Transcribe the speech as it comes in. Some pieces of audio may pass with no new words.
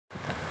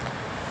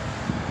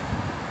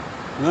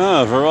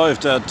No, I've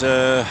arrived at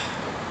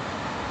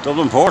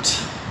Dublin Port,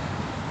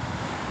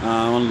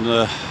 one of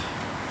the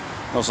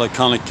most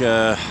iconic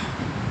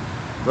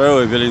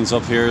railway buildings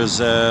up here is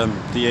the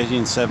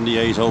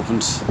 1878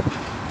 opened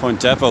Point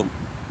Depot.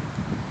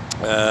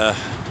 It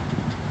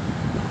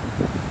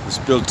was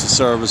built to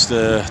service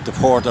the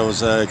port that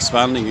was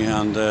expanding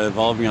and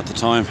evolving at the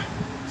time.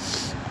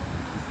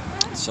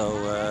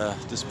 So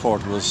this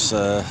port was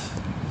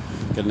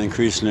getting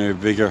increasingly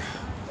bigger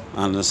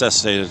and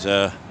necessitated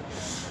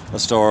a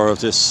store of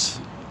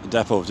this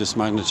depot of this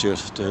magnitude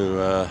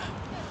to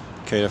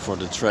cater for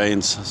the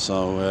trains.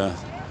 So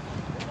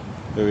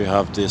here we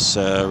have this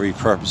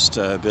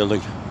repurposed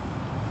building.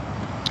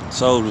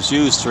 So it was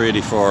used really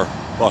for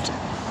what,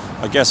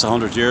 I guess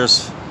 100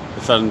 years.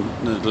 It fell in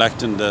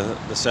neglect in the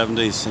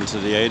 70s into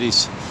the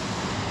 80s,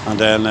 and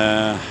then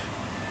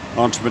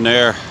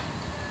entrepreneur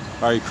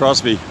Harry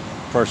Crosbie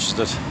purchased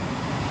it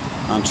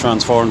and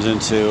transformed it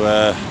into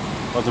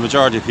what the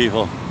majority of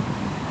people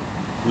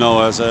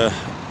know as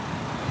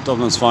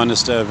Dublin's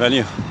finest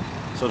venue.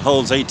 So it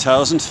holds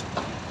 8,000.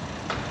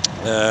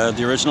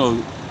 The original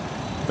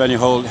venue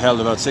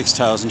held about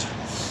 6,000,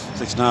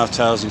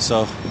 6,500.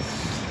 So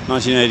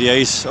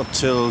 1988 up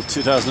till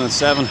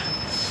 2007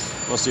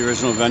 was the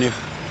original venue,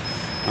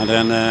 and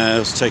then it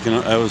was taken.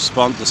 The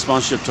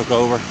sponsorship took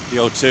over the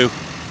O2,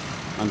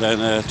 and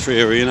then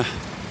Tree Arena.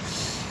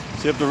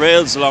 So you have the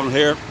rails along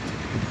here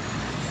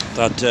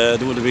that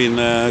there would have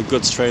been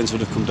goods trains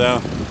would have come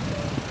down,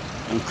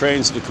 and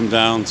cranes would have come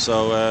down.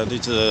 So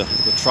these are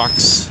the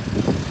tracks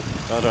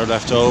that are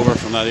left over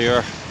from that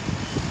era.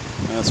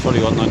 And that's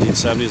probably what,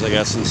 1970s, I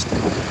guess, since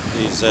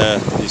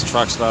these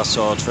tracks last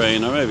saw a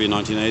train, or maybe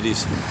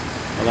 1980s.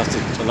 I'll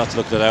have to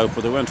look that out,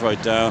 but they went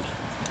right down,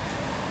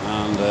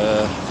 and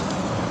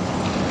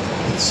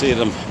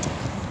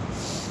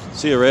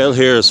see a rail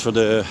here is for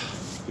the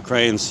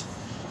cranes,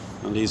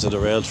 and these are the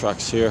rail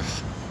tracks here.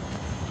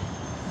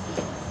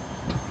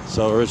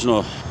 So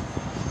original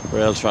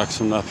rail tracks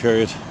from that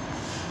period,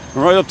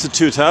 and right up to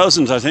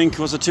 2000, I think.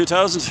 Was it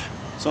 2000?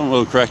 Someone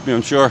will correct me,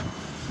 I'm sure.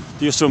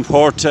 They used to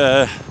import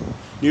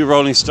new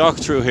rolling stock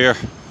through here.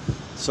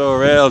 So a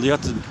rail, you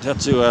had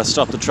to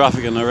stop the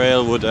traffic, and a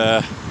rail would,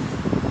 a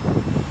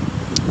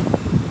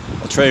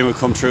train would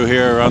come through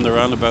here around the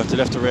roundabout. They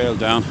left the rail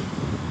down.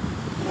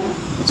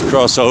 Let's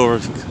cross over.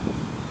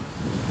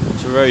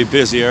 It's a very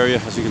busy area,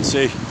 as you can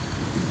see.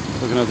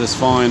 Looking at this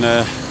fine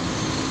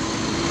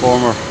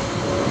former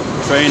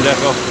train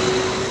depot.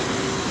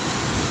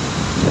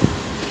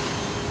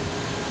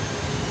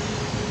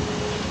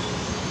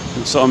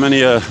 And saw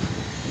many a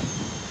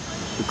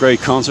great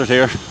concert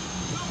here.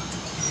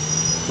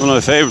 One of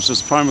my favourites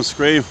was Primal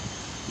Scream,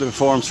 the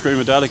performed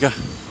Screamadelica.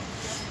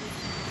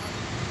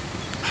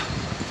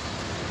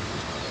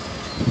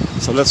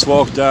 So let's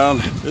walk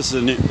down. This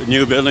is a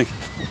new building.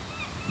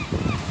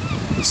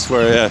 This is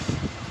where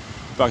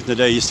back in the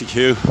day used to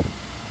queue.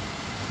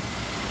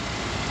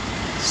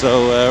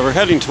 So we're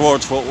heading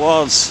towards what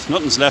was,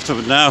 nothing's left of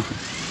it now.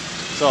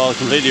 It's all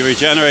completely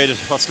regenerated.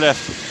 What's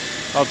left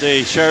of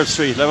the Sheriff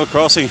Street level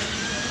crossing.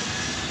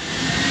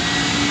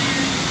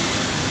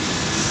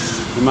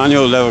 The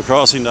manual level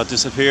crossing that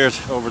disappeared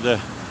over the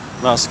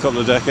last couple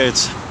of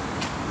decades.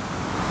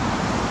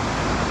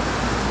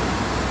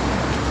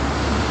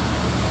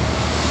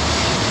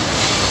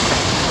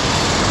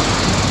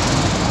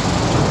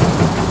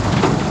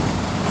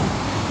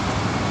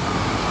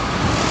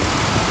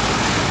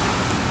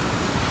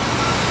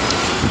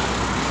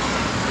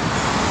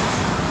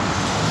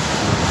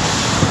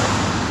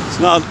 It's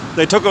not,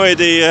 they took away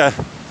the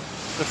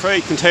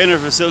freight container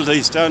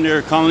facilities down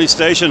near Connolly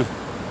Station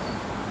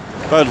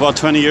about, what,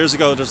 20 years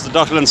ago. There's the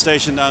Docklands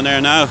station down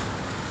there now.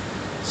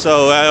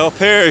 So up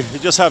here you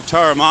just have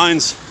Tower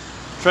Mines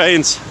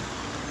trains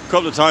a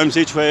couple of times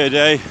each way a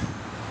day,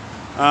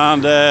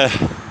 and I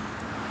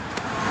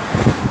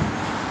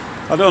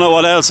don't know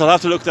what else. I'll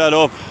have to look that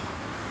up.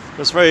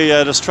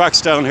 There's tracks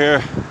down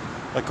here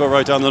that go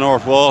right down the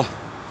North Wall.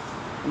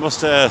 I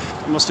must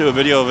do a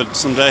video of it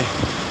someday.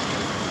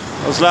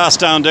 I was last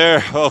down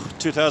there,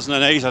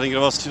 2008, I think it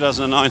was,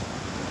 2009.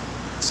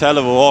 It's a hell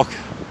of a walk.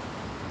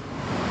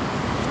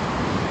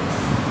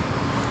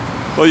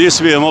 Well, there used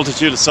to be a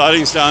multitude of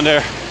sidings down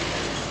there.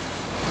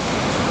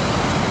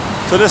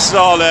 So this is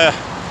all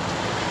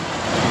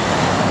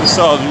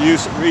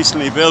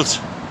recently built.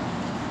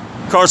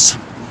 Of course,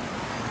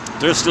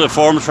 there's still a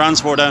form of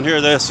transport down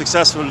here, the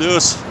successful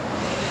Lewis,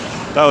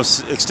 that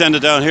was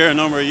extended down here a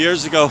number of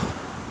years ago.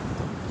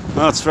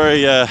 That's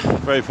very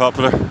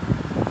popular.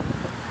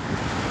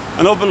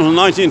 And up until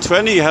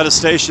 1920 you had a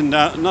station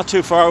not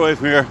too far away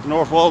from here, the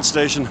North Wall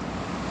station,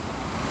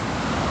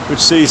 which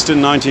ceased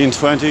in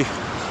 1920.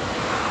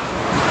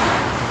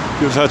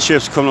 You've had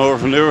ships coming over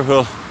from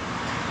Liverpool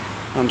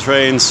and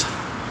trains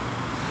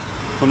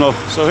coming up.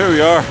 So here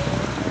we are.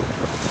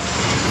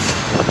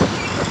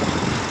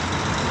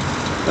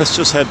 Let's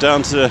just head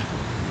down to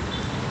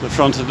the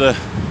front of the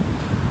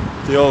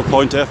old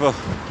Point Depot.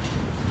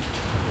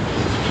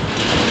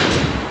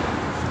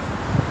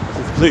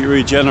 Complete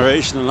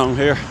regeneration along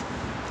here.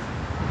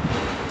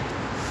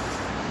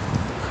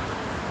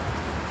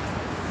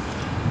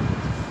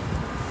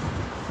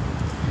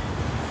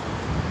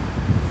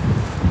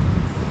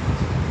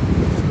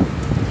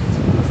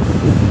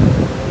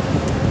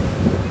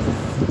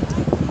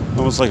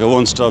 Looks like a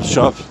one-stop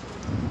shop,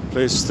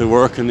 place to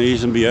work and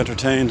eat and be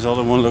entertained, all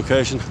in one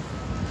location.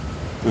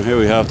 And here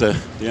we have the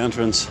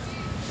entrance.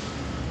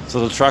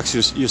 So the tracks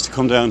used to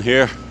come down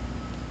here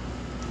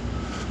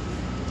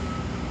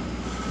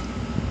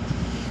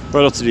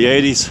right up to the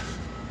 80s.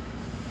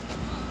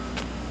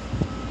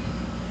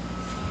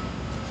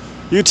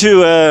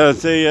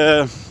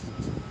 U2,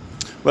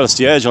 well, it's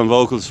The Edge on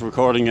vocals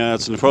recording.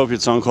 It's an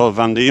appropriate song called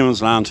Van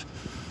Diemen's Land.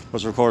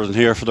 Was recorded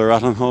here for the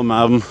Rattling Home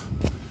album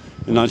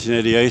in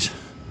 1988,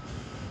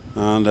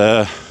 and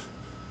there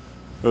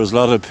was a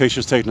lot of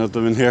pictures taken of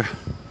them in here.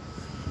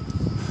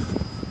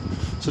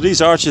 So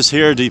these arches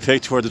here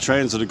depict where the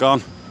trains would have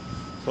gone.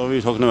 So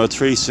we're talking about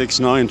 3, 6,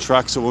 9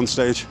 tracks at one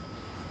stage.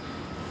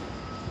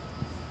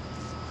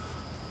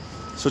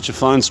 Such a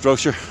fine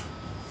structure.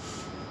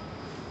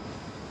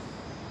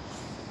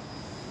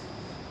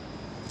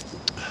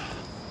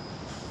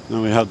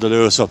 Now we have the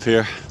Lewis up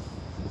here.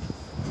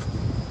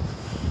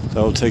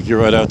 That will take you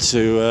right out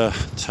to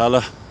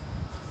Tala,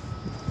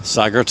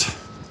 Saggart.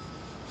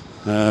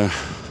 You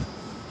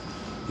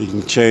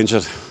can change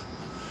at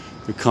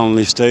the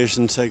Connolly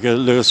station, take a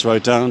Lewis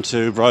right down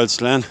to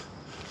Bridesglen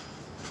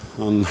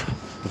on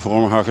the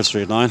former Harcourt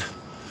Street line.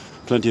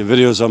 Plenty of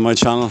videos on my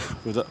channel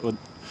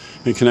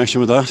in connection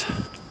with that.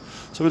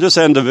 So we'll just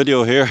end the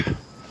video here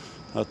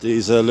at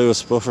these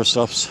Lewis buffer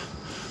stops.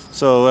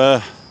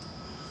 So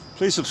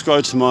please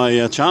subscribe to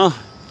my channel.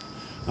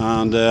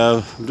 And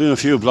I'm doing a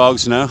few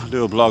blogs now. I'll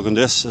do a blog on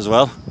this as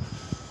well,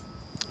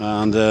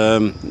 and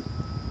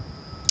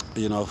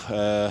you know,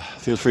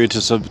 feel free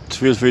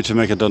to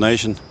make a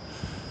donation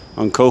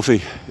on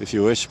Ko-fi if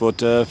you wish, but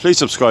please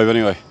subscribe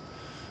anyway,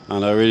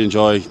 and I really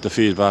enjoy the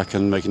feedback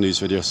and making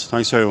these videos.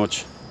 Thanks very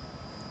much.